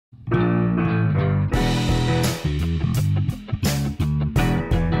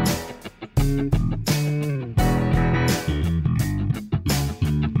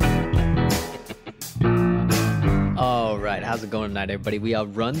going tonight, everybody? We are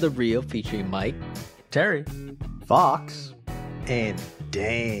Run the Reel featuring Mike, Terry, Fox, and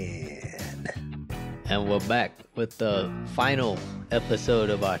Dan. And we're back with the final episode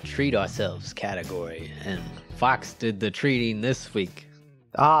of our Treat Ourselves category. And Fox did the treating this week.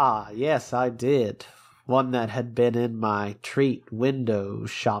 Ah, yes, I did. One that had been in my treat window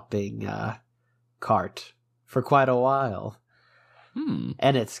shopping cart for quite a while.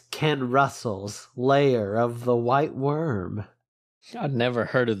 And it's Ken Russell's Lair of the White Worm. I'd never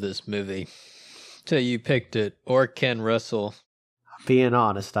heard of this movie till you picked it, or Ken Russell. Being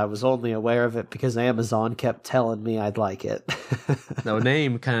honest, I was only aware of it because Amazon kept telling me I'd like it. the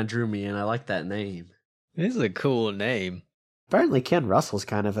name kind of drew me in. I like that name. It's a cool name. Apparently Ken Russell's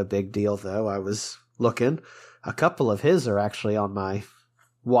kind of a big deal, though. I was looking. A couple of his are actually on my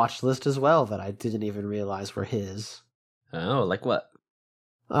watch list as well that I didn't even realize were his. Oh, like what?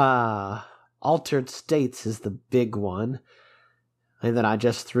 Altered States is the big one. And then I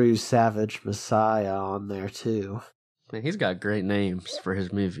just threw Savage Messiah on there, too. Man, he's got great names for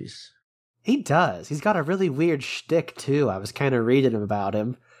his movies. He does. He's got a really weird shtick, too. I was kind of reading about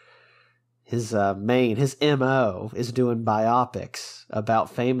him. His MO is doing biopics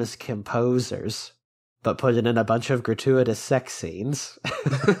about famous composers, but putting in a bunch of gratuitous sex scenes.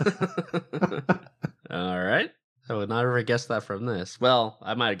 All right. I would not have guessed that from this. Well,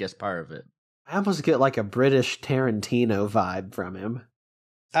 I might have guessed part of it. I almost get like a British Tarantino vibe from him.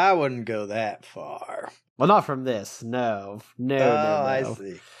 I wouldn't go that far. Well, not from this. No. No. I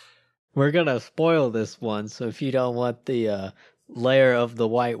see. We're going to spoil this one, so if you don't want the Lair of the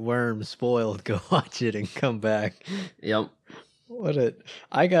White Worm spoiled, go watch it and come back. Yep.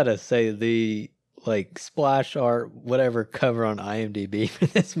 I gotta say, the splash art, whatever cover on IMDb for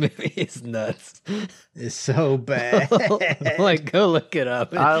this movie is nuts. It's so bad. Go look it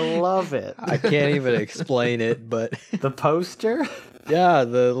up. I love it. I can't even explain it, but the poster? Yeah,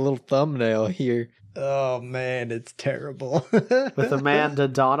 the little thumbnail here. Oh man, it's terrible. With Amanda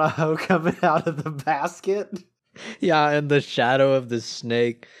Donahoe coming out of the basket. Yeah, and the shadow of the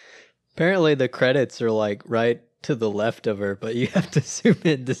snake. Apparently the credits are right to the left of her, but you have to zoom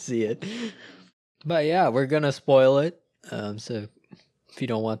in to see it. But yeah, we're gonna spoil it. So if you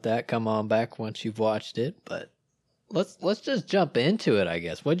don't want that, come on back once you've watched it. But let's just jump into it, I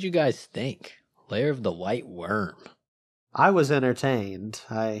guess. What'd you guys think? Lair of the White Worm. I was entertained.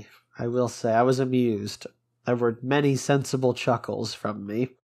 I will say I was amused. There were many sensible chuckles from me.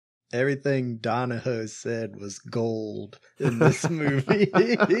 Everything Donahoe said was gold in this movie.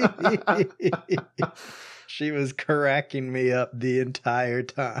 She was cracking me up the entire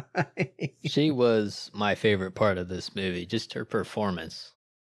time. She was my favorite part of this movie, just her performance.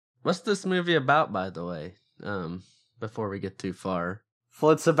 What's this movie about, by the way? Before we get too far.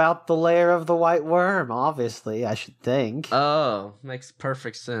 Well, it's about the Lair of the White Worm, obviously, I should think. Oh, makes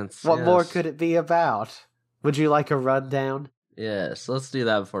perfect sense. What more could it be about? Would you like a rundown? Yes, let's do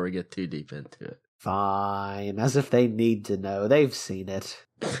that before we get too deep into it. Fine, as if they need to know. They've seen it.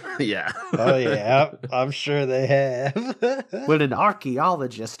 Yeah. Oh, yeah, I'm sure they have. When an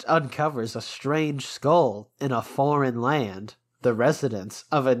archaeologist uncovers a strange skull in a foreign land, the residents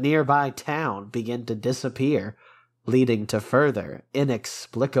of a nearby town begin to disappear, leading to further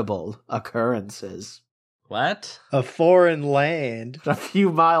inexplicable occurrences. What? A foreign land. A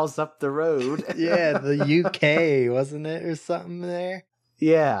few miles up the road. Yeah, the UK, wasn't it, or something there?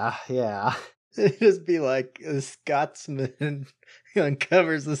 Yeah. It'd just be like a Scotsman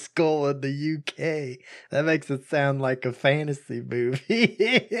uncovers a skull in the UK. That makes it sound like a fantasy movie.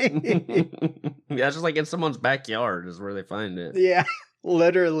 Yeah, it's just like in someone's backyard is where they find it. Yeah,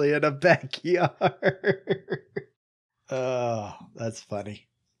 literally in a backyard. Oh, that's funny.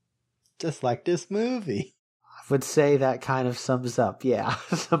 Just like this movie. I would say that kind of sums up,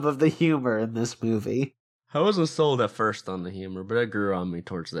 some of the humor in this movie. I wasn't sold at first on the humor, but it grew on me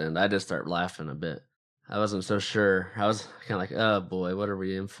towards the end. I just started laughing a bit. I wasn't so sure. I was kind of like, oh boy, what are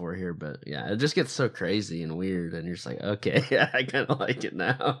we in for here? But yeah, it just gets so crazy and weird, and you're just like, okay, I kind of like it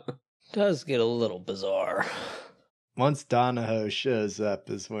now. It does get a little bizarre. Once Donahoe shows up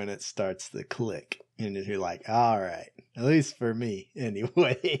is when it starts to click. And you're like, all right, at least for me,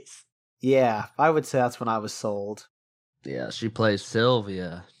 anyways. Yeah, I would say that's when I was sold. Yeah, she plays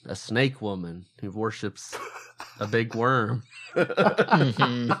Sylvia, a snake woman who worships a big worm.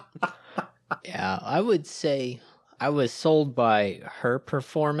 Mm-hmm. Yeah, I would say I was sold by her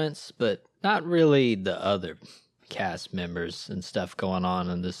performance, but not really the other cast members and stuff going on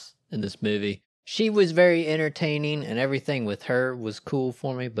in this movie. She was very entertaining and everything with her was cool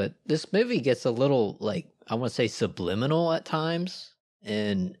for me, but this movie gets a little, I want to say subliminal at times.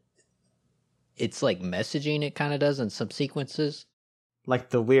 And it's like messaging, it kind of does in some sequences.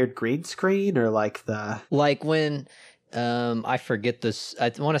 Like the weird green screen, or like Like when I forget this,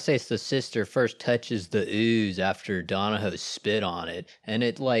 I want to say it's the sister first touches the ooze after Donahoe spit on it, and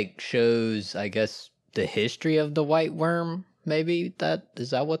it like shows, I guess, the history of the white worm. Maybe is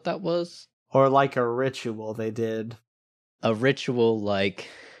that what that was? Or like a ritual they did. A ritual like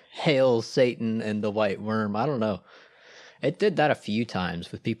Hail Satan and the white worm. I don't know. It did that a few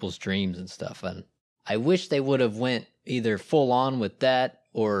times with people's dreams and stuff, and I wish they would have went either full on with that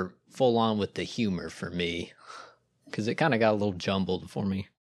or full on with the humor for me, because it kind of got a little jumbled for me.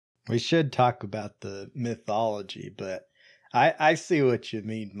 We should talk about the mythology, but I see what you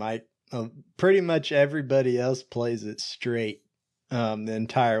mean, Mike. Pretty much everybody else plays it straight the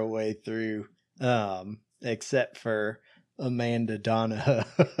entire way through, except for Amanda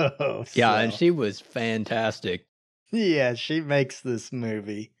Donahoe. Yeah, and she was fantastic. Yeah, she makes this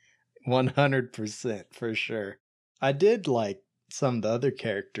movie 100% for sure. I did like some of the other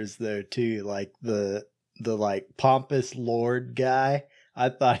characters though too, like the like pompous lord guy. I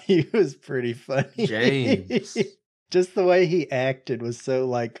thought he was pretty funny. James. Just the way he acted was so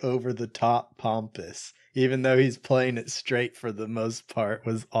like over the top pompous, even though he's playing it straight for the most part,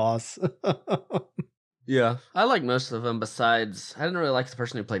 was awesome. Yeah, I like most of them. Besides, I didn't really like the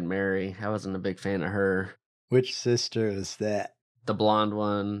person who played Mary. I wasn't a big fan of her. Which sister is that? The blonde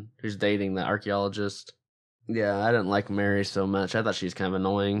one who's dating the archaeologist. Yeah, I didn't like Mary so much. I thought she was kind of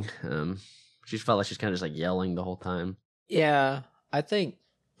annoying. She felt like she's kind of just like yelling the whole time. Yeah, I think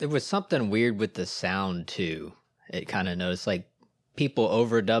there was something weird with the sound too. It kind of noticed like people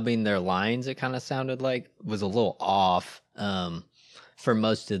overdubbing their lines. It kind of sounded like was a little off for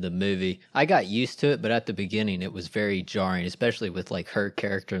most of the movie. I got used to it, but at the beginning it was very jarring, especially with like her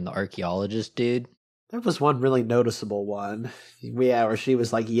character and the archaeologist dude. There was one really noticeable one. Yeah, where she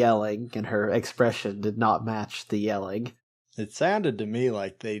was like yelling and her expression did not match the yelling. It sounded to me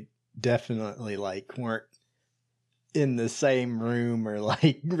like they definitely like weren't in the same room or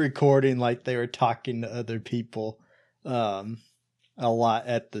like recording, like they were talking to other people a lot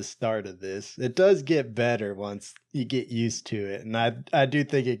at the start of this. It does get better once you get used to it, and I do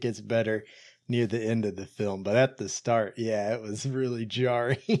think it gets better near the end of the film, but at the start, yeah, it was really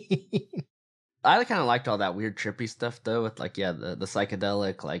jarring. I kind of liked all that weird trippy stuff though, with like the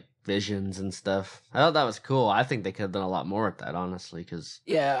psychedelic like visions and stuff. I thought that was cool. I think they could have done a lot more with that, honestly, because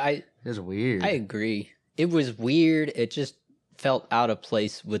it was weird. I agree. It was weird. It just felt out of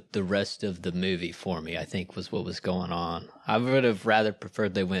place with the rest of the movie for me, I think was what was going on. I would have rather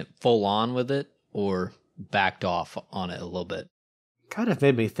preferred they went full on with it or backed off on it a little bit. Kind of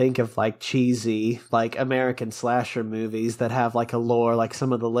made me think of like cheesy, like American slasher movies that have like a lore, like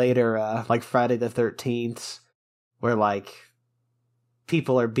some of the later, like Friday the 13th, where like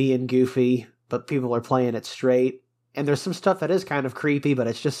people are being goofy, but people are playing it straight. And there's some stuff that is kind of creepy, but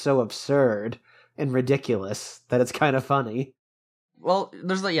it's just so absurd and ridiculous that it's kind of funny. Well,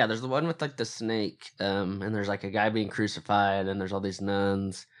 there's the one with like the snake, and there's like a guy being crucified, and there's all these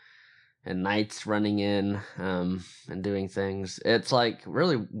nuns and knights running in, and doing things. It's like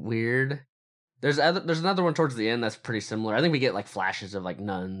really weird. There's another one towards the end that's pretty similar. I think we get like flashes of like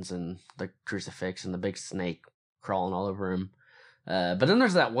nuns and the crucifix and the big snake crawling all over him. But then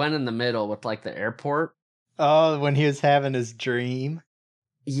there's that one in the middle with like the airport. Oh, when he was having his dream?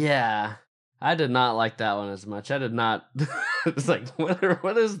 Yeah. I did not like that one as much. I did not. It's like,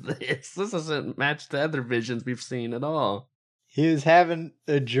 what is this? This doesn't match the other visions we've seen at all. He was having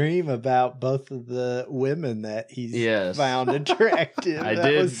a dream about both of the women that he's found attractive.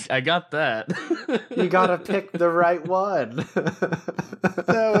 I got that. You gotta pick the right one.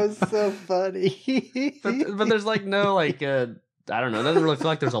 That was so funny. But there's like no like I don't know. It doesn't really feel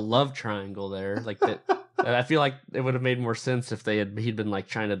like there's a love triangle there. Like that. I feel like it would have made more sense if he'd been like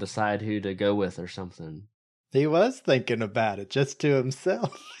trying to decide who to go with or something. He was thinking about it just to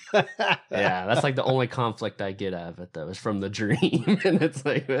himself. Yeah, that's like the only conflict I get out of it though, is from the dream. And it's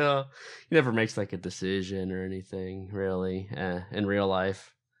like, well, he never makes like a decision or anything really in real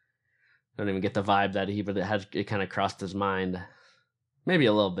life. I don't even get the vibe that it kind of crossed his mind. Maybe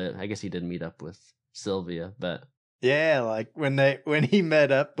a little bit. I guess he did meet up with Sylvia, but yeah, like when he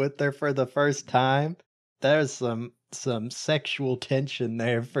met up with her for the first time, there's some sexual tension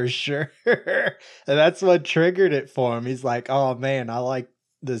there for sure. And that's what triggered it for him. He's like, oh man, I like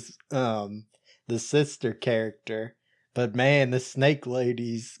this the sister character, but man, the snake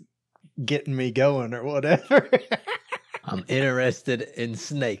lady's getting me going or whatever. I'm interested in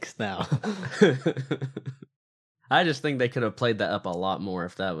snakes now. I just think they could have played that up a lot more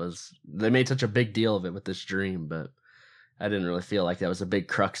if they made such a big deal of it with this dream, but I didn't really feel like that was a big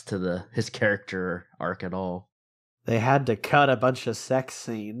crux to his character arc at all. They had to cut a bunch of sex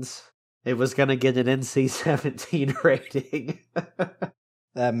scenes. It was going to get an NC-17 rating.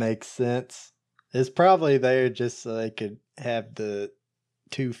 That makes sense. It's probably there just so they could have the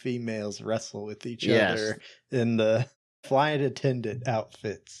two females wrestle with each other in the flight attendant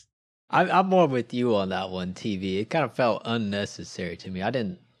outfits. I'm more with you on that one, TV. It kind of felt unnecessary to me. I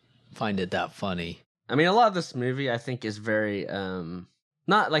didn't find it that funny. I mean, a lot of this movie, I think, is very,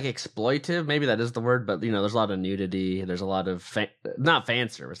 not like exploitive. Maybe that is the word, but, there's a lot of nudity. There's a lot of, not fan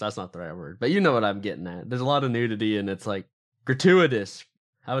service. That's not the right word. But you know what I'm getting at. There's a lot of nudity, and it's like gratuitous.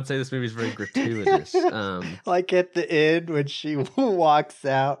 I would say this movie is very gratuitous. Like at the end when she walks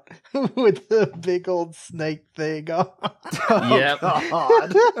out with the big old snake thing on. Yep.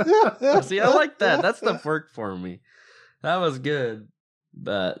 See, I like that. That stuff worked for me. That was good.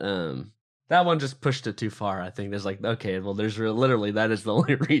 But that one just pushed it too far. I think there's like, okay, well, there's literally that is the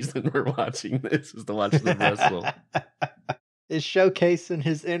only reason we're watching this is to watch the wrestle. It's showcasing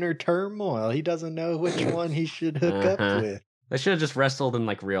his inner turmoil. He doesn't know which one he should hook up with. They should have just wrestled in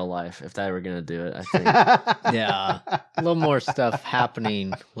like real life if they were gonna do it, I think. Yeah. A little more stuff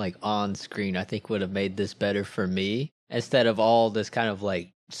happening like on screen, I think would have made this better for me. Instead of all this kind of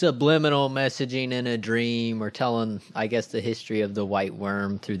like subliminal messaging in a dream or telling, I guess, the history of the white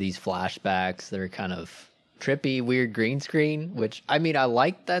worm through these flashbacks that are kind of trippy, weird green screen, which I mean I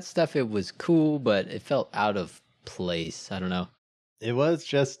liked that stuff. It was cool, but it felt out of place. I don't know. It was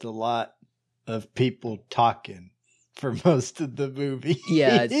just a lot of people talking for most of the movie.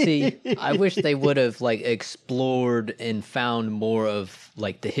 Yeah, see, I wish they would have like explored and found more of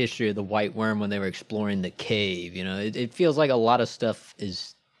like the history of the white worm when they were exploring the cave. It feels like a lot of stuff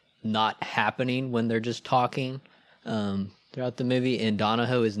is not happening when they're just talking throughout the movie, and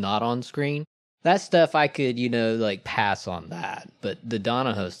Donahoe is not on screen. That stuff I could, like pass on that, but the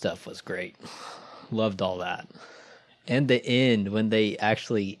Donahoe stuff was great. Loved all that. And the end when they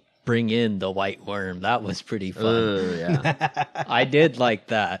actually bring in the white worm, that was pretty fun. Yeah. I did like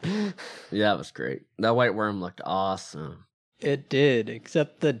that. Yeah, it was great. That white worm looked awesome. It did,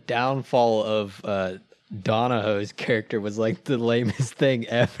 except the downfall of Donahoe's character was like the lamest thing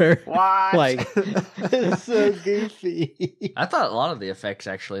ever. What? Like, It's so goofy. I thought a lot of the effects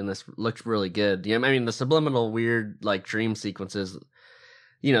actually in this looked really good. I mean, the subliminal weird like dream sequences,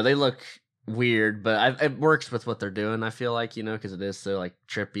 they look weird, but it works with what they're doing. I feel like, because it is so like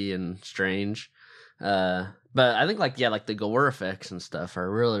trippy and strange. But I think like the gore effects and stuff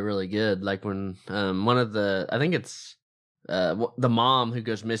are really, really good. Like when one of I think it's the mom who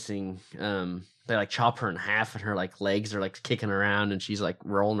goes missing, they like chop her in half and her like legs are like kicking around and she's like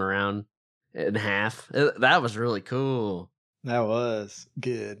rolling around in half. That was really cool. That was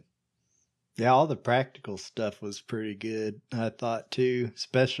good. Yeah, all the practical stuff was pretty good, I thought, too.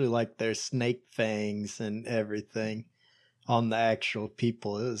 Especially, like, their snake fangs and everything on the actual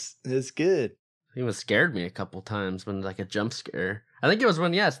people. It was good. It even scared me a couple times when, like, a jump scare. I think it was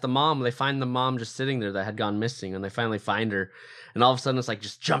when, it's the mom. They find the mom just sitting there that had gone missing, and they finally find her. And all of a sudden, it's like,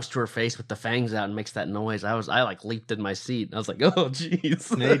 just jumps to her face with the fangs out and makes that noise. I like, leaped in my seat. I was like, oh,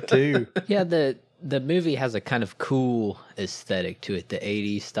 jeez. Me, too. Yeah, the movie has a kind of cool aesthetic to it, the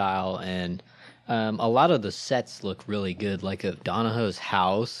 80s style, and a lot of the sets look really good, like of Donahoe's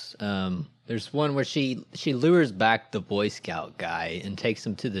house. There's one where she lures back the Boy Scout guy and takes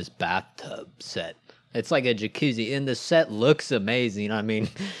him to this bathtub set. It's like a jacuzzi, and the set looks amazing. I mean,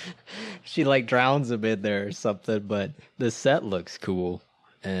 she like drowns him in there or something, but the set looks cool.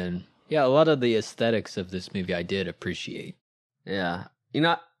 And yeah, a lot of the aesthetics of this movie I did appreciate. Yeah. We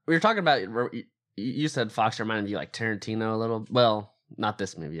were talking about, you said Fox reminded you like Tarantino a little. Well, not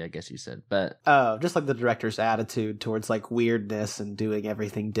this movie, I guess you said, but just like the director's attitude towards like weirdness and doing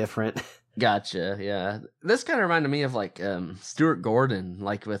everything different. Gotcha. Yeah, this kind of reminded me of like Stuart Gordon,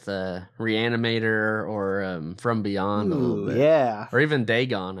 like with Reanimator or From Beyond. Ooh, a little bit. Yeah, or even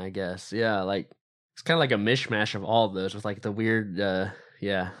Dagon, I guess. Yeah, like it's kind of like a mishmash of all of those with like the weird,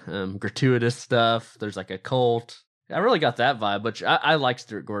 gratuitous stuff. There's like a cult. I really got that vibe, which I like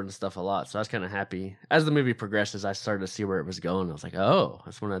Stuart Gordon stuff a lot, so I was kind of happy. As the movie progresses, I started to see where it was going. I was like, oh,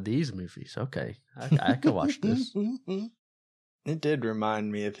 it's one of these movies. Okay, I could watch this. It did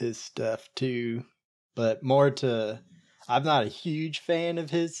remind me of his stuff, too, but more to... I'm not a huge fan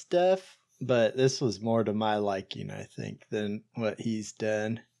of his stuff, but this was more to my liking, I think, than what he's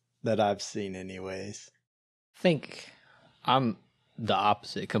done, that I've seen anyways. I think I'm the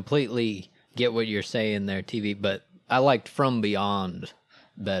opposite. Completely get what you're saying there, TV, but I liked From Beyond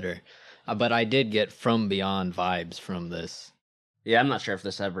better. But I did get From Beyond vibes from this. Yeah, I'm not sure if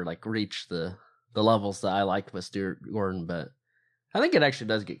this ever like reached the the levels that I liked with Stuart Gordon, but I think it actually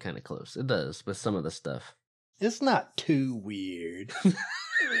does get kind of close. It does with some of the stuff. It's not too weird.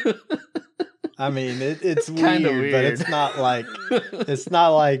 I mean, it's Kinda weird, but weird. it's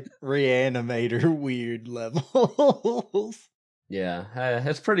not like Reanimator weird levels. Yeah,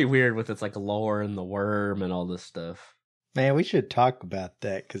 it's pretty weird with its like lore and the worm and all this stuff. Man, we should talk about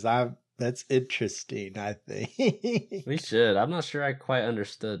that because that's interesting. I think We should. I'm not sure I quite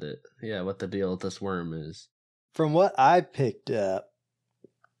understood it. Yeah, what the deal with this worm is. from what I picked up,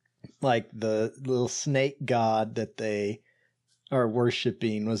 like the little snake god that they are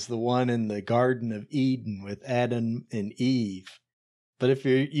worshiping was the one in the Garden of Eden with Adam and Eve. But if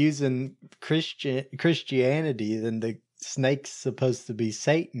you're using Christianity, then the snake's supposed to be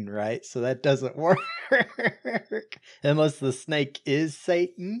Satan, right? So that doesn't work. Unless the snake is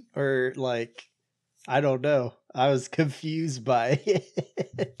Satan, or like, I don't know. I was confused by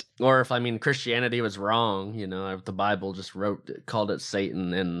it. Or if, I mean, Christianity was wrong, you know, if the Bible just called it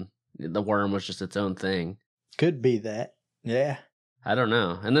Satan and the worm was just its own thing. Could be that. Yeah. I don't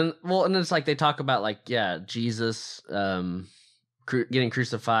know. And then, well, and it's like they talk about like, yeah, Jesus getting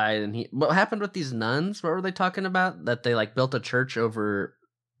crucified, and what happened with these nuns? What were they talking about? That they like built a church over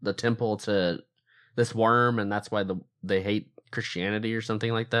the temple to this worm, and that's why they hate Christianity or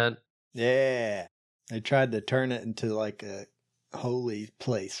something like that. Yeah. They tried to turn it into like a holy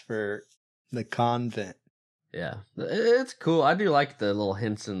place for the convent. Yeah, it's cool. I do like the little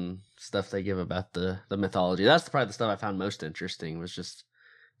hints and stuff they give about the mythology. That's probably the stuff I found most interesting, was just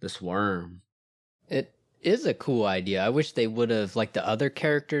this worm. It is a cool idea. I wish they would have, like the other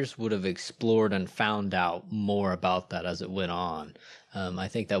characters, would have explored and found out more about that as it went on. I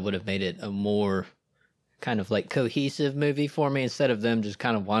think that would have made it a more kind of like cohesive movie for me, instead of them just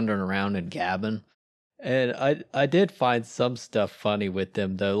kind of wandering around and gabbing. And I did find some stuff funny with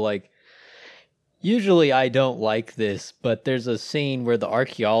them, though. Like, usually I don't like this, but there's a scene where the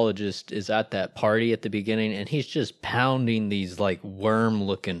archaeologist is at that party at the beginning, and he's just pounding these like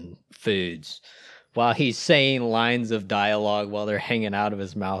worm-looking foods while he's saying lines of dialogue while they're hanging out of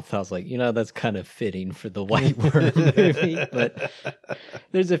his mouth. I was like, that's kind of fitting for the White Worm movie. But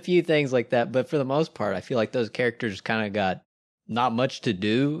there's a few things like that. But for the most part, I feel like those characters kind of got not much to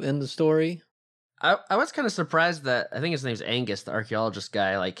do in the story. I was kind of surprised that, I think his name's Angus, the archaeologist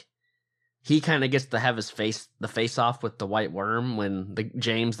guy, like, he kind of gets to have the face off with the White Worm when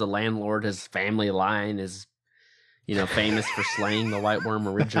James, the landlord, his family line is, famous for slaying the White Worm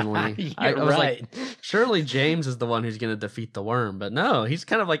originally. I was right. like, surely James is the one who's going to defeat the worm, but no, he's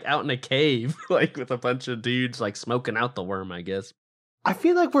kind of like out in a cave, like with a bunch of dudes like smoking out the worm, I guess. I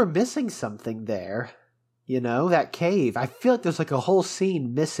feel like we're missing something there. That cave. I feel like there's like a whole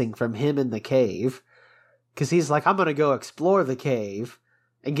scene missing from him in the cave. Because he's like, I'm going to go explore the cave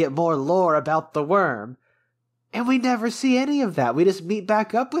and get more lore about the worm. And we never see any of that. We just meet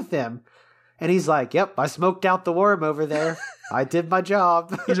back up with him. And he's like, yep, I smoked out the worm over there. I did my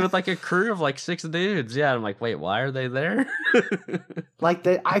job. He's with like a crew of like 6 dudes. Yeah, I'm like, wait, why are they there?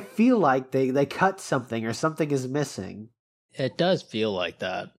 I feel like they cut something or something is missing. It does feel like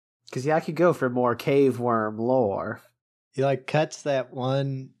that. Because, I could go for more cave worm lore. He like cuts the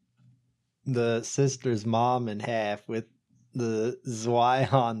sister's mom in half with the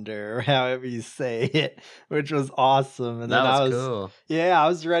Zweihander, or however you say it, which was awesome. And that then was cool. Yeah, I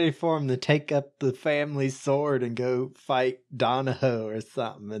was ready for him to take up the family sword and go fight Donahoe or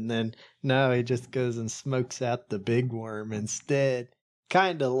something. And then, no, he just goes and smokes out the big worm instead.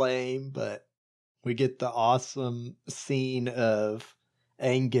 Kind of lame, but we get the awesome scene of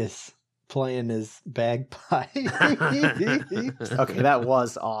Angus playing his bagpipe. Okay, that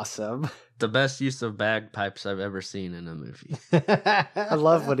was awesome. The best use of bagpipes I've ever seen in a movie. I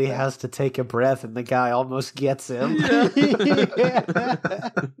love when he has to take a breath and the guy almost gets him.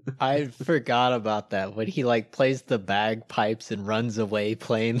 I forgot about that, when he like plays the bagpipes and runs away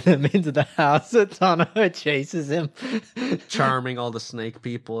playing them into the house. Donahoe chases him. Charming all the snake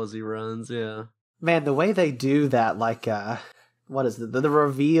people as he runs, yeah. Man, the way they do that, like, what is the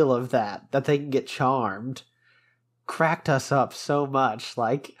reveal of that they can get charmed, cracked us up so much.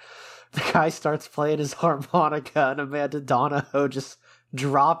 Like, the guy starts playing his harmonica and Amanda Donahoe just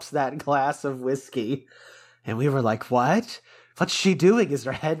drops that glass of whiskey. And we were like, what? What's she doing? Is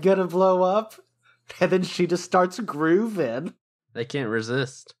her head gonna blow up? And then she just starts grooving. They can't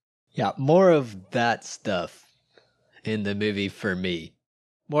resist. Yeah, more of that stuff in the movie for me.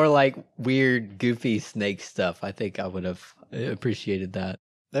 More like weird, goofy snake stuff. I think I would have appreciated that.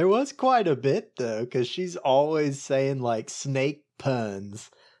 There was quite a bit, though, because she's always saying, like, snake puns.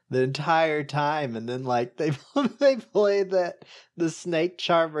 the entire time, and then like they play the Snake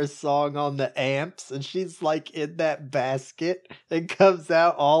Charmer song on the amps, and she's like in that basket and comes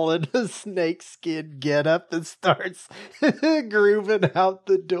out all in a snakeskin getup and starts grooving out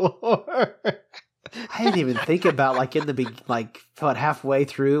the door. I didn't even think about like in the halfway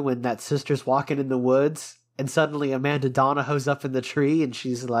through when that sister's walking in the woods and suddenly Amanda Donahoe's up in the tree and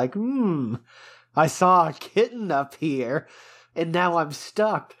she's like, I saw a kitten up here and now I'm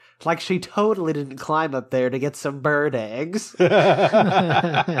stuck. Like she totally didn't climb up there to get some bird eggs.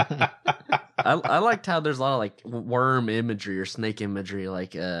 I liked how there's a lot of like worm imagery or snake imagery.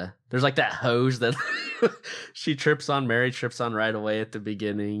 Like there's like that hose that Mary trips on right away at the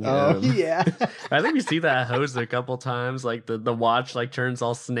beginning. Yeah. I think we see that hose a couple times. Like the watch like turns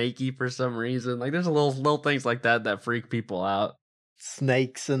all snaky for some reason. Like there's little things like that freak people out.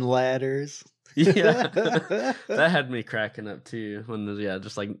 Snakes and ladders. Yeah, that had me cracking up too. When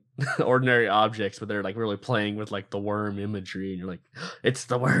just like ordinary objects, but they're like really playing with like the worm imagery, and you're like, it's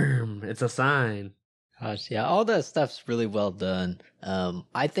the worm, it's a sign. Gosh, yeah, all that stuff's really well done.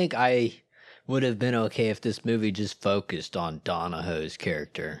 I think I would have been okay if this movie just focused on Donahoe's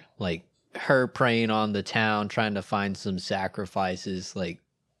character, like her preying on the town, trying to find some sacrifices. Like,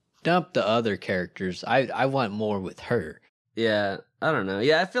 dump the other characters. I want more with her. Yeah, I don't know.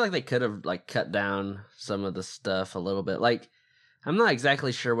 Yeah, I feel like they could have like cut down some of the stuff a little bit. Like, I'm not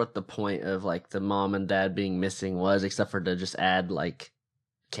exactly sure what the point of like the mom and dad being missing was, except for to just add like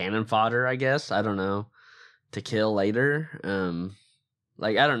cannon fodder, I guess. I don't know, to kill later.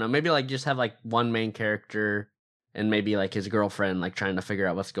 Like I don't know, maybe like just have like one main character and maybe like his girlfriend like trying to figure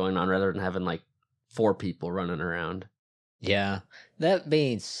out what's going on rather than having like 4 people running around. Yeah. That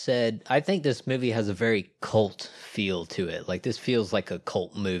being said, I think this movie has a very cult feel to it. Like, this feels like a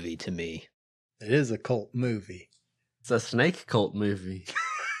cult movie to me. It is a cult movie. It's a snake cult movie.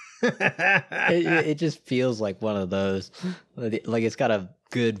 It just feels like one of those. Like, it's got a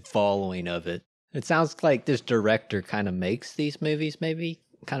good following of it. It sounds like this director kind of makes these movies, maybe,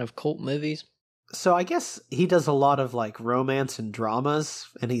 kind of cult movies. So I guess he does a lot of, like, romance and dramas,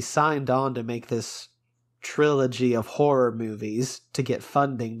 and he signed on to make this trilogy of horror movies to get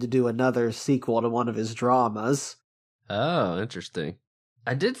funding to do another sequel to one of his dramas. Oh, interesting.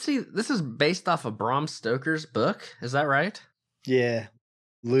 I did see this is based off of Bram Stoker's book. Is that right? Yeah,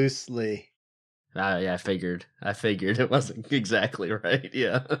 loosely. Yeah, I figured it wasn't exactly right.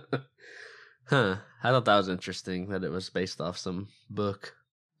 Yeah. Huh. I thought that was interesting that it was based off some book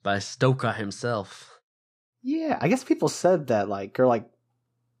by Stoker himself. Yeah, I guess people said that,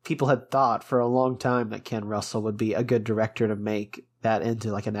 people had thought for a long time that Ken Russell would be a good director to make that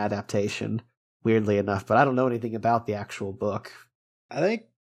into like an adaptation, weirdly enough, but I don't know anything about the actual book. I think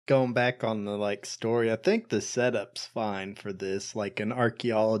going back on the like story, I think the setup's fine for this. Like an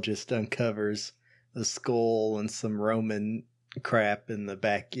archaeologist uncovers a skull and some Roman crap in the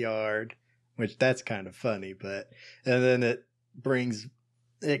backyard, which that's kind of funny, and then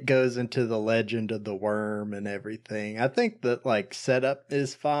it goes into the legend of the worm and everything. I think that like setup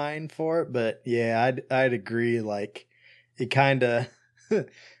is fine for it, but yeah, I'd agree. Like it kind of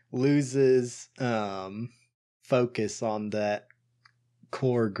loses focus on that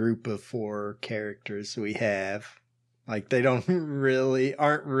core group of 4 characters we have. Like they aren't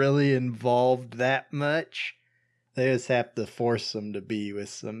really involved that much. They just have to force them to be with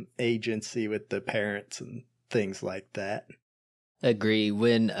some agency with the parents and things like that. Agree.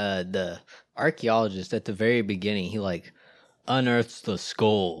 When the archaeologist at the very beginning, he like unearths the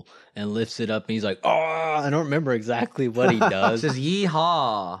skull and lifts it up and he's like, oh, I don't remember exactly what he does. Says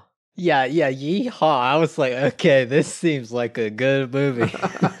yeehaw. Yeah, yeehaw. I was like, okay, this seems like a good movie.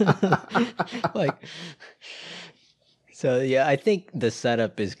 So yeah, I think the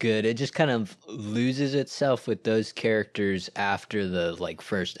setup is good. It just kind of loses itself with those characters after the like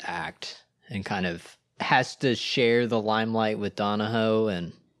first act and kind of has to share the limelight with Donahoe,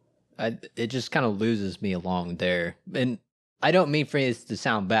 and it just kind of loses me along there. And I don't mean for it to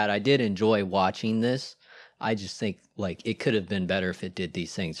sound bad. I did enjoy watching this. I just think like it could have been better if it did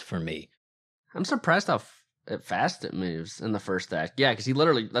these things for me. I'm surprised how fast it moves in the first act. Yeah, because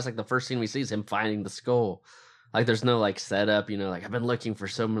that's like the first scene we see is him finding the skull. Like there's no like setup, like I've been looking for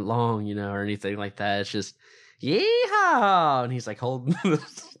so long, or anything like that. It's just yeehaw, and he's like holding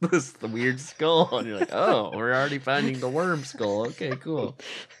the weird skull, and you're like, oh, we're already finding the worm skull. Okay, cool.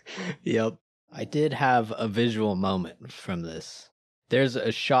 Yep. I did have a visual moment from this. There's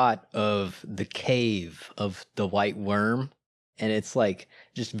a shot of the cave of the white worm, and it's like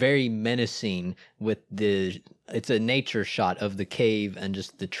just very menacing with it's a nature shot of the cave and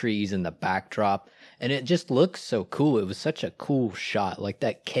just the trees and the backdrop. And it just looks so cool. It was such a cool shot. Like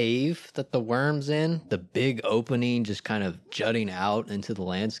that cave that the worm's in, the big opening just kind of jutting out into the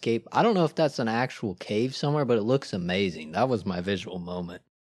landscape. I don't know if that's an actual cave somewhere, but it looks amazing. That was my visual moment.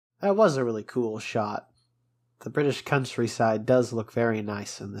 That was a really cool shot. The British countryside does look very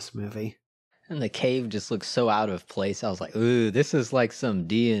nice in this movie. And the cave just looks so out of place. I was like, ooh, this is like some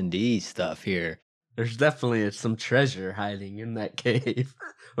D&D stuff here. There's definitely some treasure hiding in that cave.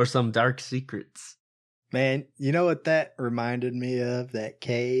 Or some dark secrets. Man, you know what that reminded me of? That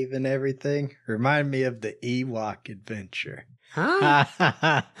cave and everything? Reminded me of the Ewok adventure.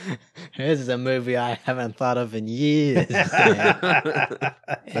 Huh? This is a movie I haven't thought of in years.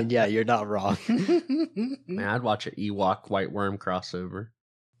 And yeah, you're not wrong. Man, I'd watch an Ewok White Worm crossover.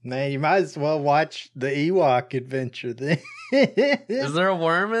 Man, you might as well watch the Ewok adventure then. Is there a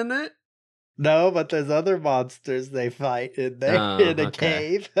worm in it? No, but there's other monsters they fight in there in a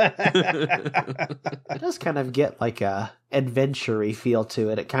cave. It does kind of get like a adventure-y feel to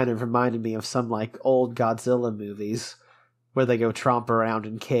it. It kind of reminded me of some like old Godzilla movies where they go tromp around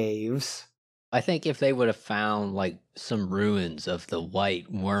in caves. I think if they would have found like some ruins of the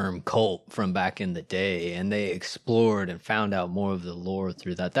white worm cult from back in the day and they explored and found out more of the lore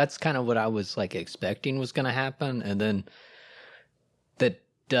through that, that's kind of what I was like expecting was going to happen. And then that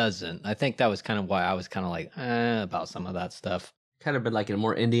doesn't. I think that was kind of why I was kind of like, about some of that stuff. Kind of been like a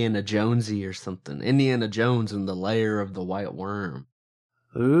more Indiana Jonesy or something. Indiana Jones and the Lair of the White Worm.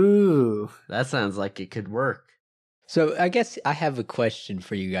 Ooh. That sounds like it could work. So I guess I have a question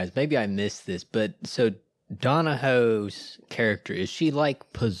for you guys. Maybe I missed this, but so Donahoe's character, is she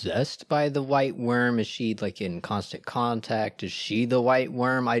like possessed by the white worm? Is she like in constant contact? Is she the white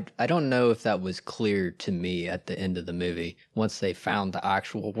worm? I don't know if that was clear to me at the end of the movie once they found the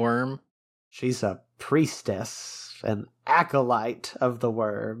actual worm. She's a priestess, an acolyte of the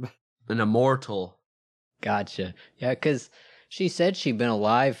worm. An immortal. Gotcha. Yeah, because she said she'd been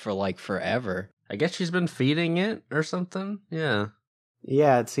alive for like forever. I guess she's been feeding it or something. Yeah.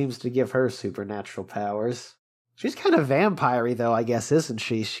 Yeah, it seems to give her supernatural powers. She's kind of vampire-y, though, I guess, isn't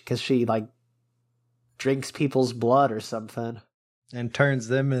she? Because she, like, drinks people's blood or something. And turns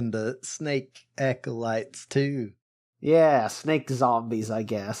them into snake acolytes, too. Yeah, snake zombies, I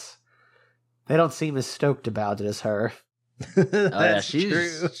guess. They don't seem as stoked about it as her. That's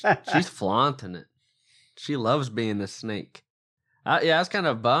true. She's flaunting it. She loves being a snake. I was kind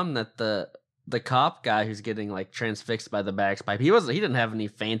of bummed that the cop guy who's getting like transfixed by the bagpipe, he didn't have any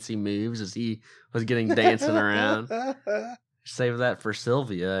fancy moves as he was getting dancing around. Save that for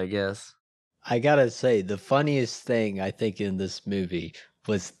Sylvia, I guess. I gotta say, the funniest thing I think in this movie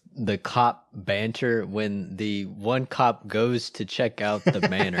was the cop banter when the one cop goes to check out the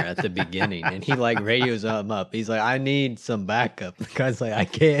manor at the beginning and he like radios him up. He's like, I need some backup. The guy's like, I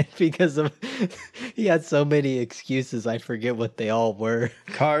can't because of he had so many excuses. I forget what they all were.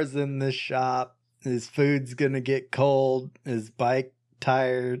 Car's in the shop. His food's gonna get cold. His bike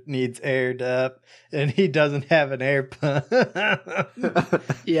tire needs aired up and he doesn't have an air pump.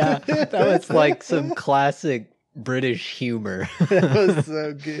 Yeah, that was like some classic British humor. That was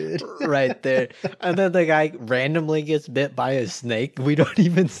so good. Right there. And then the guy randomly gets bit by a snake. We don't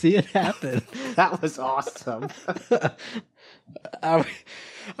even see it happen. That was awesome. I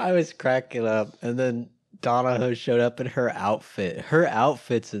was cracking up. And then Donahoe showed up in her outfit. Her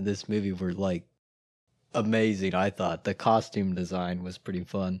outfits in this movie were like amazing, I thought. The costume design was pretty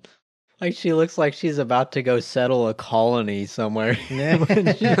fun. Like, she looks like she's about to go settle a colony somewhere.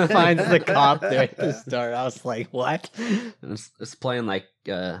 When she finds the cop there at the start, I was like, what? It's playing like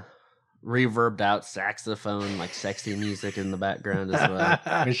reverbed out saxophone, like sexy music in the background as well.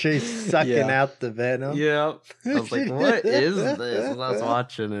 And she's sucking out the venom. Yep. I was like, what is this? As I was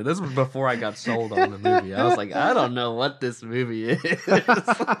watching it. This was before I got sold on the movie. I was like, I don't know what this movie is.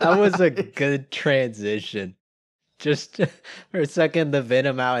 That was a good transition. Just for a second, the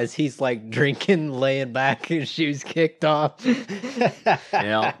venom out as he's like drinking, laying back, his shoes kicked off.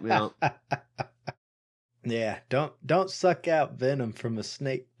 Yeah. Yeah, don't suck out venom from a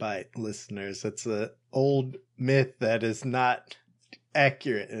snake bite, listeners. It's an old myth that is not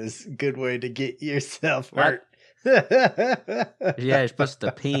accurate. It's a good way to get yourself hurt. Yeah, you're supposed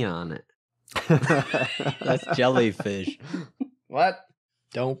to pee on it. That's jellyfish. What?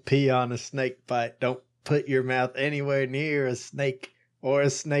 Don't pee on a snake bite. Don't put your mouth anywhere near a snake or a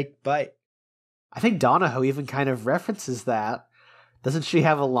snake bite. I think Donahoe even kind of references that. Doesn't she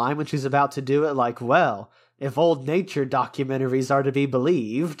have a line when she's about to do it like, well, if old nature documentaries are to be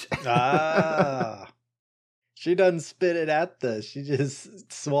believed? She doesn't spit it out though. She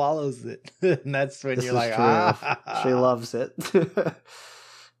just swallows it. And that's when This you're is like, true. ah. She loves it.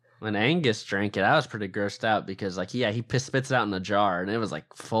 When Angus drank it, I was pretty grossed out because, like, yeah, he spits it out in a jar and it was like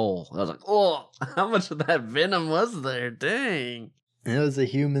full. I was like, oh, how much of that venom was there? Dang. It was a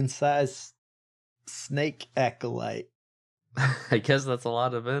human-sized snake acolyte. I guess that's a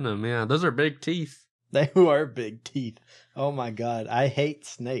lot of venom. Yeah, those are big teeth. They were big teeth. Oh my god, I hate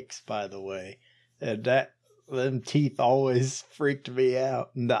snakes, by the way. And them teeth always freaked me out.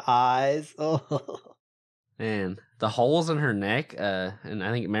 And the eyes, oh. Man, the holes in her neck, and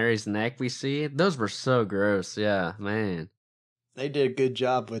I think Mary's neck we see, those were so gross. Yeah, man. They did a good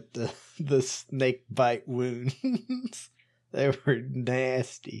job with the snake bite wounds. They were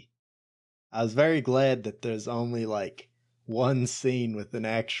nasty. I was very glad that there's only like one scene with an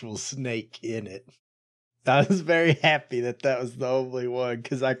actual snake in it. I was very happy that was the only one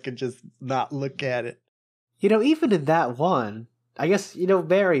because I could just not look at it. Even in that one, I guess,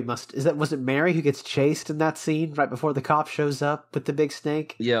 Mary was it Mary who gets chased in that scene right before the cop shows up with the big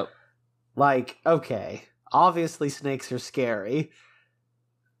snake? Yep. Like, okay, obviously snakes are scary,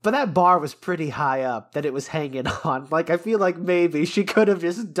 but that bar was pretty high up that it was hanging on. Like, I feel like maybe she could have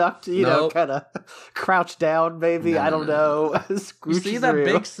just ducked, Nope. kind of crouched down, maybe, I don't know. You see that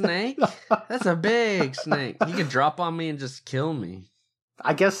big snake? That's a big snake. He could drop on me and just kill me.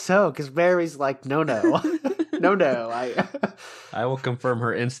 I guess so, because Mary's like, no. I will confirm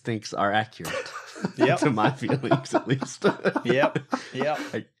her instincts are accurate. Yep. To my feelings, at least. Yep.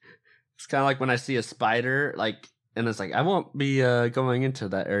 It's kind of like when I see a spider, like, and it's like, I won't be going into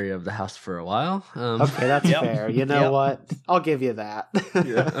that area of the house for a while. Okay, that's fair. You know what? I'll give you that.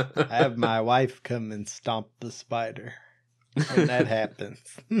 Yeah. I have my wife come and stomp the spider when that happens.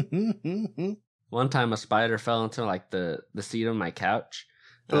 One time a spider fell into like the seat of my couch.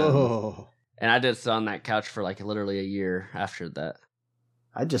 Oh. And I did sit on that couch for like literally a year after that.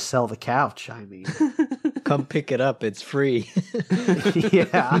 I'd just sell the couch, I mean. Come pick it up. It's free.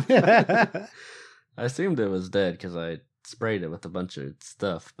 Yeah. I assumed it was dead because I sprayed it with a bunch of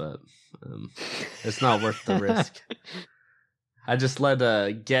stuff, but it's not worth the risk. I just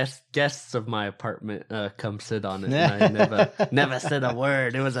let guests of my apartment come sit on it, and I never said a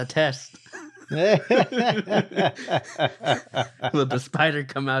word. It was a test. Will the spider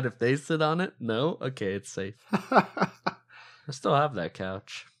come out if they sit on it? No? Okay, it's safe. I still have that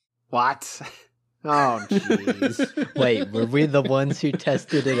couch. What? Oh, jeez. Wait, were we the ones who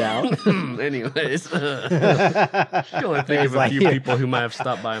tested it out? Anyways, I can only think of a few people who might have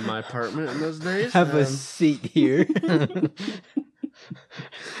stopped by my apartment in those days. Have a seat here.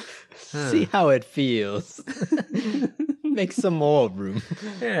 See how it feels. Make some more room.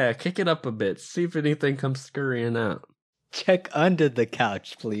 Yeah, kick it up a bit. See if anything comes scurrying out. Check under the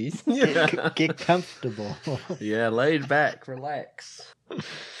couch, please. Get comfortable. Yeah, laid back, relax.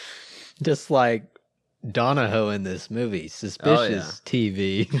 Just like Donahoe in this movie, suspicious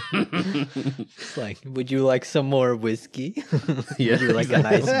TV. It's like, would you like some more whiskey? Yeah, would you like a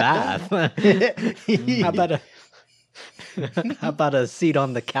nice bath? How about a seat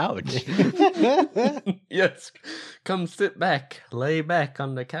on the couch? Yes, come sit back, lay back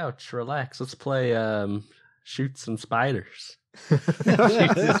on the couch, relax. Let's play shoot some spiders. Shoot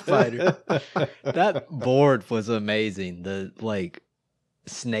the spider. That board was amazing. The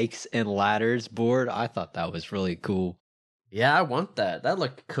snakes and ladders board. I thought that was really cool. Yeah, I want that. That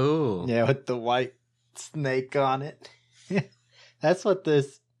looked cool. Yeah, with the white snake on it. That's what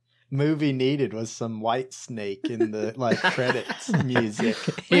this movie needed, was some white snake in the credits music.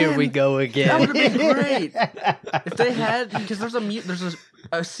 Here we go again. That would have been great if they had, because there's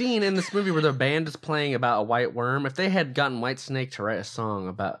a scene in this movie where the band is playing about a white worm. If they had gotten Whitesnake to write a song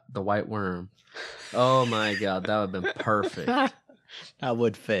about the white worm, oh my god, that would have been perfect. That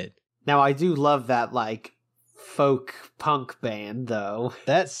would fit. Now, I do love that, folk punk band, though.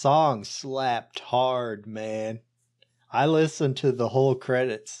 That song slapped hard, man. I listened to the whole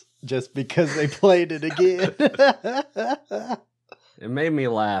credits just because they played it again. It made me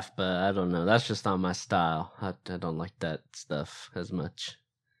laugh, but I don't know. That's just not my style. I don't like that stuff as much.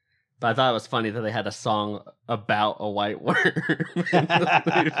 But I thought it was funny that they had a song about a white worm in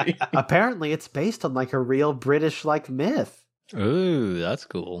the movie. Apparently, it's based on, a real British, myth. Ooh, that's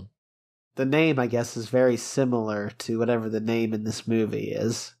cool. The name, I guess, is very similar to whatever the name in this movie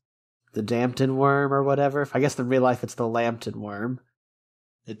is. The Dampton worm or whatever. I guess in real life it's the Lambton worm.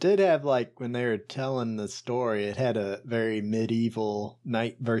 It did have, when they were telling the story, it had a very medieval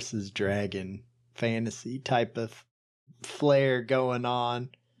knight versus dragon fantasy type of flair going on,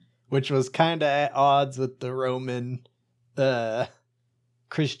 which was kind of at odds with the Roman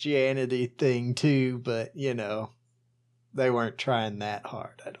Christianity thing too, but they weren't trying that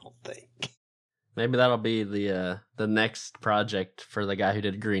hard, I don't think. Maybe that'll be the next project for the guy who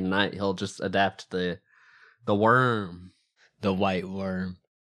did Green Knight. He'll just adapt the worm. The white worm.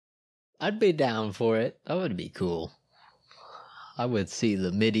 I'd be down for it. That would be cool. I would see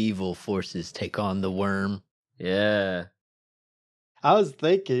the medieval forces take on the worm. Yeah. I was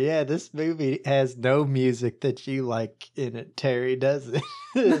thinking, this movie has no music that you like in it, Terry, does it?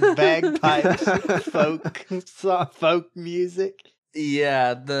 Bagpipes, folk music.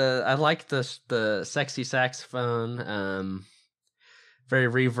 Yeah, I like the sexy saxophone.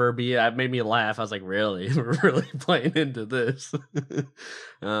 Very reverby. It made me laugh. I was like, really? We're really playing into this.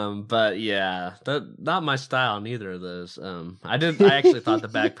 But yeah, not my style, neither of those. I actually thought the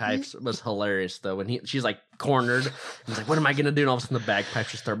bagpipes was hilarious though. When she's like cornered, he's like, what am I gonna do? And all of a sudden the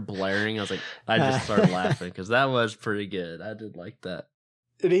bagpipes just start blaring. I was like, I just started laughing because that was pretty good. I did like that.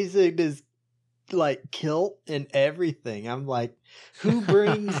 And he's in his like kilt and everything. I'm like, who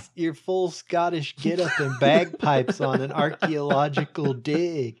brings your full Scottish getup and bagpipes on an archaeological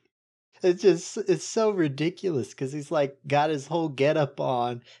dig? It's so ridiculous because he's like got his whole getup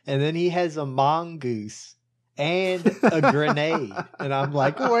on, and then he has a mongoose and a grenade, and I'm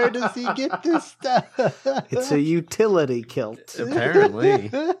like, where does he get this stuff? It's a utility kilt, apparently.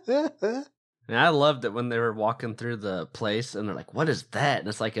 And I loved it when they were walking through the place and they're like, what is that? And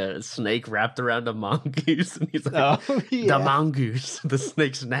it's like a snake wrapped around a mongoose. And he's like, the mongoose, the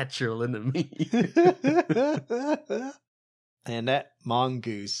snake's natural enemy. And that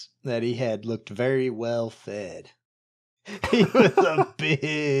mongoose that he had looked very well fed. He was a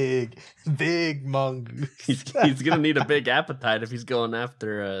big mongoose. He's going to need a big appetite if he's going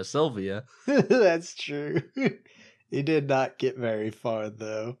after Sylvia. That's true. He did not get very far,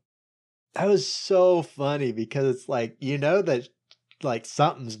 though. That was so funny because it's like, that like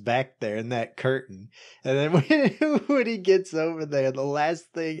something's back there in that curtain. And then when he gets over there, the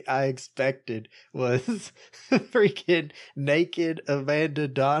last thing I expected was freaking naked Amanda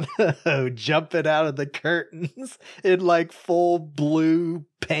Donahoe jumping out of the curtains in like full blue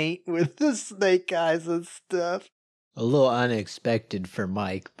paint with the snake eyes and stuff. A little unexpected for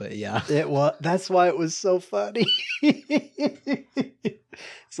Mike, but yeah. That's why it was so funny.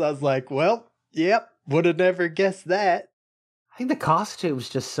 So I was like, well, yep, would have never guessed that. I think the costume's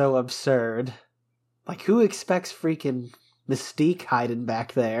just so absurd. Like, who expects freaking Mystique hiding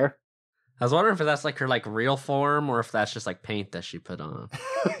back there? I was wondering if that's like her like real form or if that's just like paint that she put on.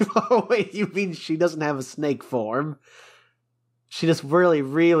 Oh, wait, you mean she doesn't have a snake form? She just really,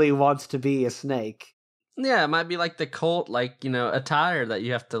 really wants to be a snake. Yeah, it might be like the cult, like, attire that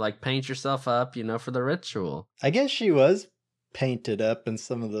you have to like paint yourself up, for the ritual. I guess she was painted up in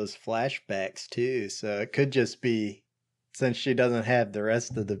some of those flashbacks too, so it could just be, since she doesn't have the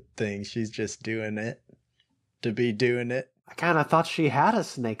rest of the things, she's just doing it to be doing it. I kind of thought she had a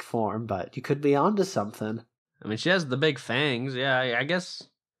snake form, but you could be onto something. I mean, she has the big fangs. Yeah, I guess,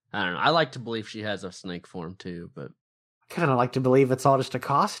 I don't know. I like to believe she has a snake form too, but I kind of like to believe it's all just a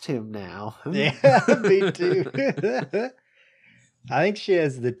costume now. Yeah, me too. I think she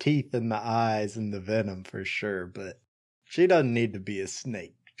has the teeth and the eyes and the venom for sure, but she doesn't need to be a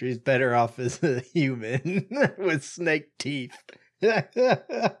snake. She's better off as a human with snake teeth.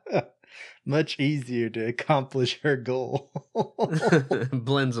 Much easier to accomplish her goal.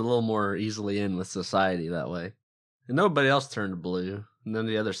 Blends a little more easily in with society that way. And nobody else turned blue. None of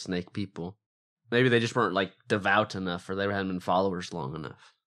the other snake people. Maybe they just weren't like devout enough, or they hadn't been followers long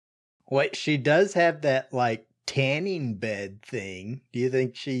enough. Wait, she does have that like tanning bed thing. Do you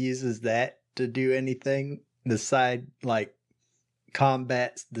think she uses that to do anything? The side like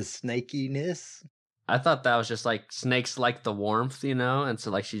combats the snakiness? I thought that was just like snakes like the warmth, and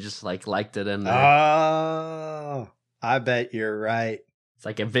so like she just like liked it in there. Oh, I bet you're right. It's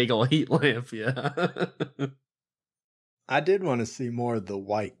like a big old heat lamp, yeah. I did want to see more of the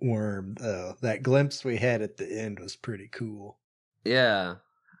white worm, though. That glimpse we had at the end was pretty cool. Yeah,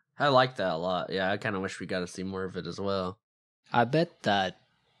 I like that a lot. Yeah, I kind of wish we got to see more of it as well. I bet that,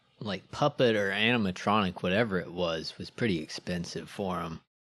 like, puppet or animatronic, whatever it was pretty expensive for them.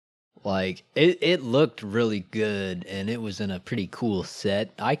 Like, it looked really good, and it was in a pretty cool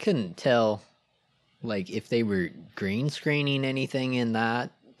set. I couldn't tell, like, if they were green screening anything in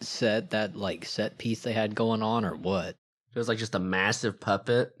that set piece they had going on, or what. It was like just a massive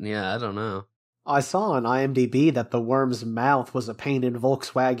puppet. Yeah, I don't know. I saw on IMDb that the worm's mouth was a painted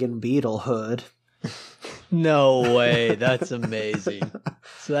Volkswagen Beetle hood. No way, that's amazing.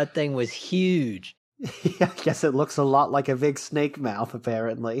 So that thing was huge. Yeah, I guess it looks a lot like a big snake mouth,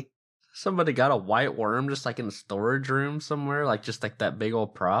 apparently. somebody got a white worm just like in the storage room somewhere, like just like that big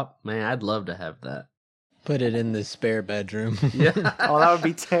old prop, man, I'd love to have that. Put it in the spare bedroom. Yeah. Oh, that would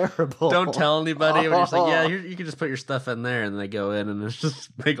be terrible. Don't tell anybody. But it's like, yeah, you can just put your stuff in there, and they go in, and it's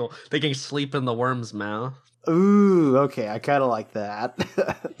just big old. They can sleep in the worm's mouth. Ooh, okay, I kind of like that.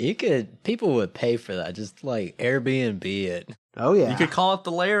 People would pay for that. Just like Airbnb it. Oh yeah. You could call it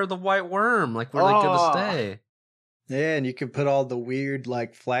the lair of the white worm, like where they gonna stay. Yeah, and you could put all the weird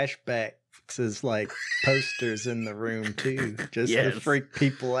like flashbacks as like posters in the room too, just to freak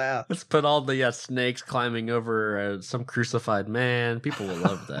people out. Let's put all the snakes climbing over some crucified man. People will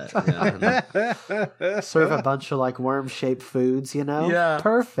love that. Yeah. Serve a bunch of like worm-shaped foods, you know? Yeah.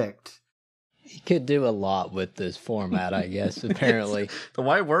 Perfect. You could do a lot with this format, I guess, apparently. The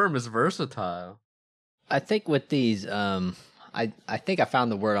white worm is versatile. I think with these, I think I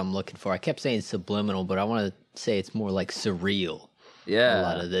found the word I'm looking for. I kept saying subliminal, but I want to say it's more like surreal. Yeah. A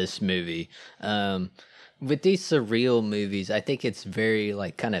lot of this movie. With these surreal movies, I think it's very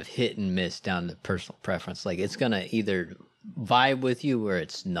like kind of hit and miss down to personal preference. Like it's going to either vibe with you or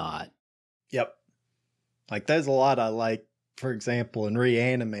it's not. Yep. Like there's a lot I like, for example, in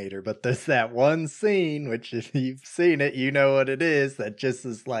Reanimator, but there's that one scene, which if you've seen it, you know what it is, that just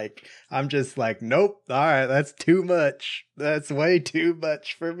is like, I'm just like, nope, all right, that's too much. That's way too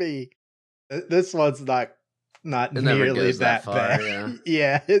much for me. This one's not nearly that far, bad. yeah.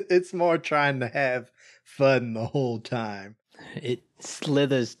 Yeah, it's more trying to have fun the whole time. It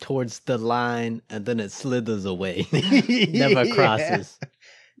slithers towards the line and then it slithers away. Never crosses. Yeah.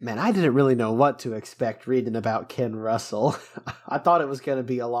 Man, I didn't really know what to expect reading about Ken Russell. I thought it was going to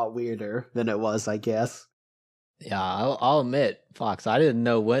be a lot weirder than it was, I guess. Yeah, I'll admit, Fox, I didn't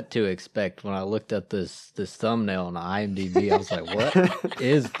know what to expect when I looked at this thumbnail on IMDb. I was like, what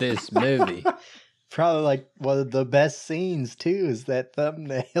is this movie? Probably like one of the best scenes too is that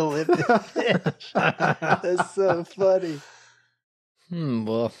thumbnail. That's so funny.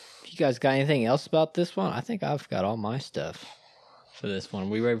 Well, you guys got anything else about this one? I think I've got all my stuff for this one.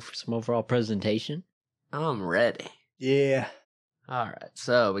 We ready for some overall presentation? I'm ready. Yeah. All right.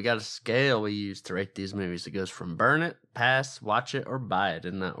 So we got a scale we use to rate these movies. It goes from burn it, pass, watch it, or buy it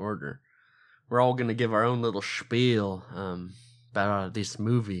in that order. We're all going to give our own little spiel about this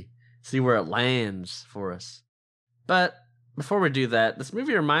movie. See where it lands for us. But before we do that, this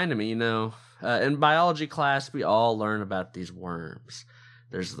movie reminded me, in biology class, we all learn about these worms.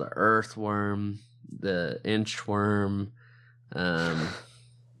 There's the earthworm, the inchworm, the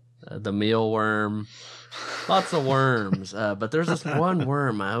mealworm, lots of worms. But there's this one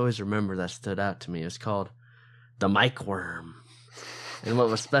worm I always remember that stood out to me. It's called the Mike worm. And what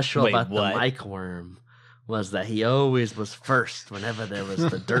was special about the Mike worm was that he always was first whenever there was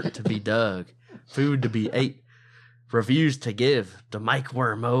the dirt to be dug, food to be ate, reviews to give. The Mike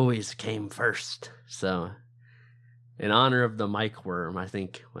worm always came first. So, in honor of the Mike worm, I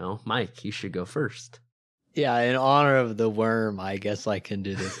think, Mike, you should go first. Yeah, in honor of the worm, I guess I can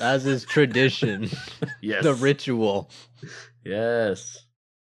do this. As is tradition. Yes. The ritual. Yes.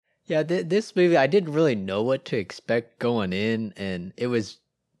 Yeah, this movie, I didn't really know what to expect going in, and it was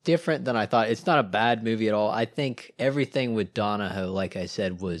different than I thought. It's not a bad movie at all. I think everything with Donahoe, like I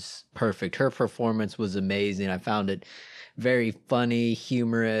said, was perfect. Her performance was amazing. I found it very funny,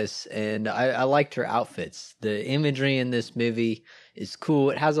 humorous, and I liked her outfits. The imagery in this movie is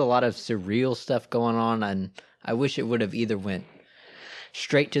cool. It has a lot of surreal stuff going on, and I wish it would have either went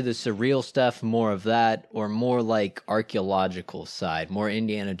straight to the surreal stuff, more of that, or more like archaeological side, more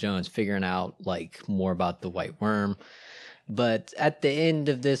Indiana Jones, figuring out like more about the white worm. But at the end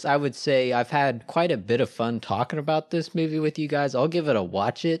of this, I would say I've had quite a bit of fun talking about this movie with you guys. I'll give it a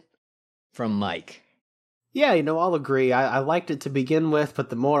watch it from Mike. Yeah, I'll agree. I liked it to begin with, but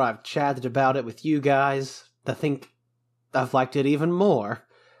the more I've chatted about it with you guys, I think I've liked it even more.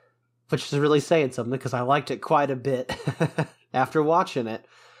 Which is really saying something, because I liked it quite a bit after watching it.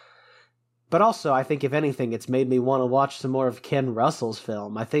 But also, I think if anything, it's made me want to watch some more of Ken Russell's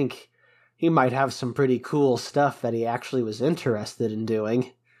film. I think he might have some pretty cool stuff that he actually was interested in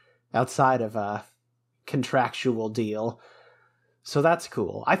doing outside of a contractual deal. So that's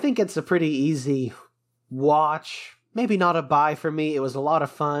cool. I think it's a pretty easy watch. Maybe not a buy for me. It was a lot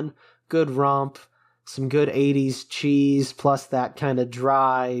of fun. Good romp. Some good 80s cheese, plus that kind of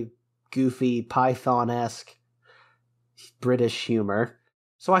dry, goofy, Python-esque British humor.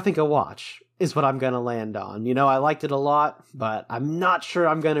 So I think a watch is what I'm going to land on. I liked it a lot, but I'm not sure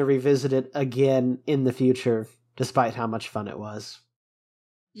I'm going to revisit it again in the future, despite how much fun it was.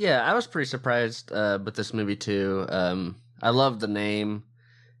 Yeah, I was pretty surprised with this movie too. I love the name.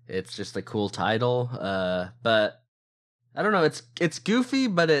 It's just a cool title. But I don't know, it's goofy,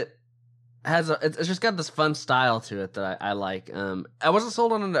 but it's just got this fun style to it that I like. I wasn't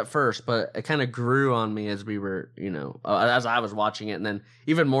sold on it at first, but it kind of grew on me as we were, as I was watching it, and then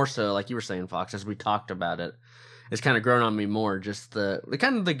even more so, like you were saying, Fox, as we talked about it, it's kind of grown on me more. Just the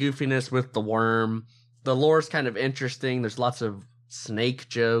kind of the goofiness with the worm. The lore's kind of interesting. There's lots of snake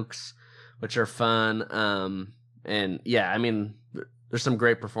jokes, which are fun. And yeah, I mean, there's some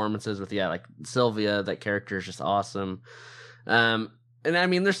great performances with like Sylvia. That character is just awesome. And I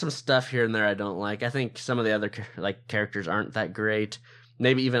mean, there's some stuff here and there I don't like. I think some of the other characters aren't that great,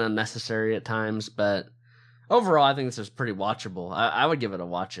 maybe even unnecessary at times. But overall, I think this is pretty watchable. I would give it a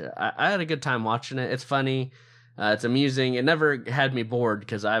watch. I had a good time watching it. It's funny. It's amusing. It never had me bored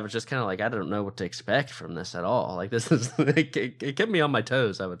because I was just kind of like, I don't know what to expect from this at all. Like this is it kept me on my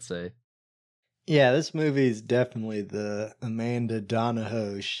toes, I would say. Yeah, this movie is definitely the Amanda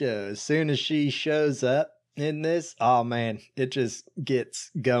Donahoe show. As soon as she shows up in this, oh man, it just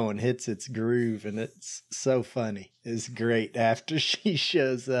gets going, hits its groove, and it's so funny. It's great after she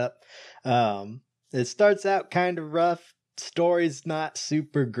shows up. It starts out kind of rough. Story's not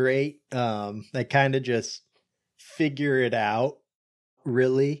super great. They kind of just figure it out,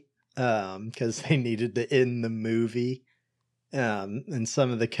 really, because they needed to end the movie. And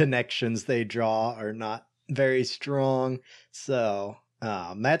some of the connections they draw are not very strong. So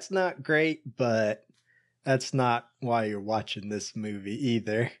that's not great, but that's not why you're watching this movie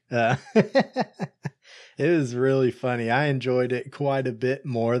either. It was really funny. I enjoyed it quite a bit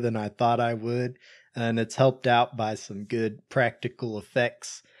more than I thought I would. And it's helped out by some good practical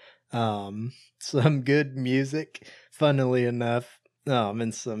effects. Some good music, funnily enough.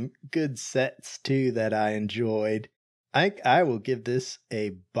 And some good sets too that I enjoyed. I will give this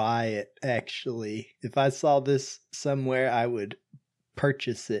a buy it, actually. If I saw this somewhere, I would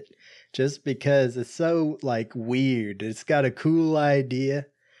purchase it just because it's so weird. It's got a cool idea.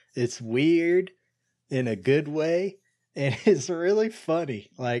 It's weird in a good way, and it's really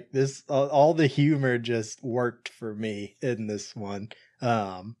funny. Like this, all the humor just worked for me in this one. We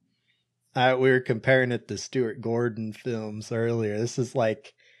were comparing it to Stuart Gordon films earlier. This is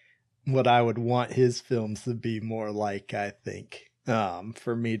like what I would want his films to be more like, I think,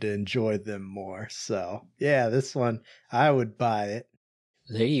 for me to enjoy them more. So yeah, this one, I would buy it.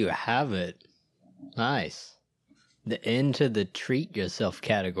 There you have it. Nice. The end to the treat yourself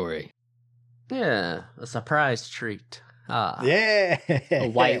category. Yeah, a surprise treat. Yeah. A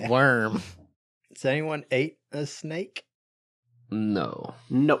white worm. Has anyone ate a snake? No.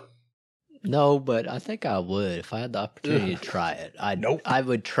 Nope. No, but I think I would if I had the opportunity to try it. Nope. I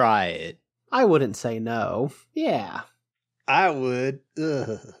would try it. I wouldn't say no. Yeah. I would.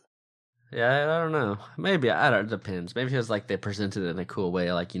 Ugh. Yeah, I don't know. Maybe, it depends. Maybe it was they presented it in a cool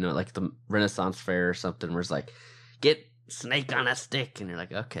way, like the Renaissance Fair or something, where it's get snake on a stick, and you're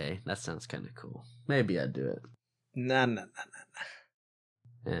like, okay, that sounds kind of cool. Maybe I'd do it. No.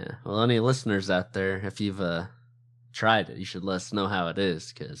 Yeah. Well, any listeners out there, if you've tried it, you should let us know how it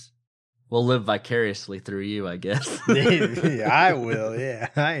is, because we'll live vicariously through you, I guess. Yeah, I will, yeah.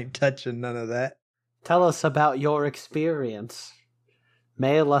 I ain't touching none of that. Tell us about your experience.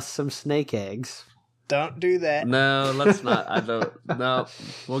 Mail us some snake eggs. Don't do that. No, let's not. I don't. No,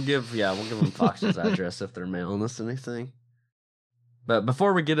 we'll give them Fox's address if they're mailing us anything. But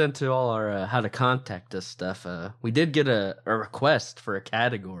before we get into all our how to contact us stuff, we did get a request for a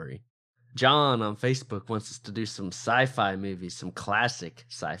category. John on Facebook wants us to do some sci-fi movies, some classic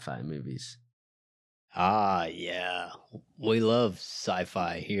sci-fi movies. Ah, yeah. We love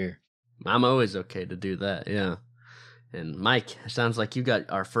sci-fi here. I'm always okay to do that, yeah. And Mike, it sounds like you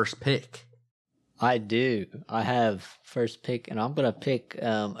got our first pick. I do. I have first pick, and I'm going to pick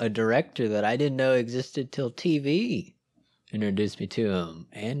a director that I didn't know existed till TV introduced me to him.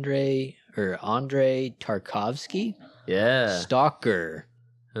 Andrei Tarkovsky? Yeah. Stalker.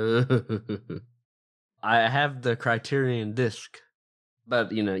 I have the Criterion disc,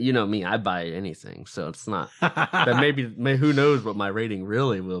 but you know me, I buy anything, so it's not. But maybe who knows what my rating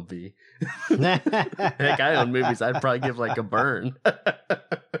really will be. Heck, I own movies I'd probably give a burn.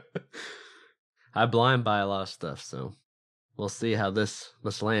 I blind buy a lot of stuff, so we'll see how this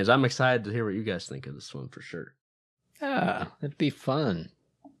lands. I'm excited to hear what you guys think of this one for sure. Yeah, it'd be fun.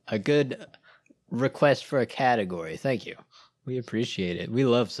 A good request for a category. Thank you. We appreciate it. We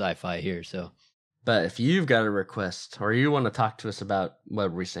love sci-fi here, so. But if you've got a request or you want to talk to us about, what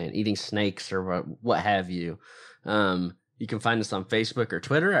were we saying, eating snakes or what have you, you can find us on Facebook or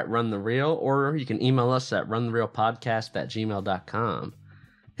Twitter at Run the Reel, or you can email us at runthereelpodcast@gmail.com.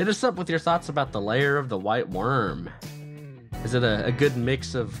 Hit us up with your thoughts about The Lair of the White Worm. Is it a good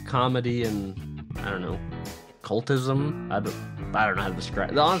mix of comedy and, I don't know, cultism? I don't know how to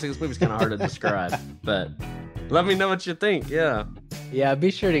describe. Honestly, this movie's kind of hard to describe, but let me know what you think. Yeah. Yeah,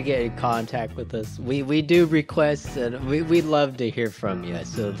 be sure to get in contact with us. We do requests, and we'd love to hear from you.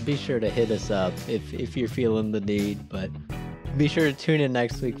 So be sure to hit us up if you're feeling the need. But be sure to tune in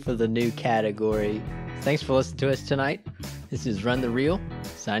next week for the new category. Thanks for listening to us tonight. This is Run the Reel,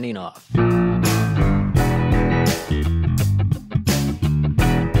 signing off.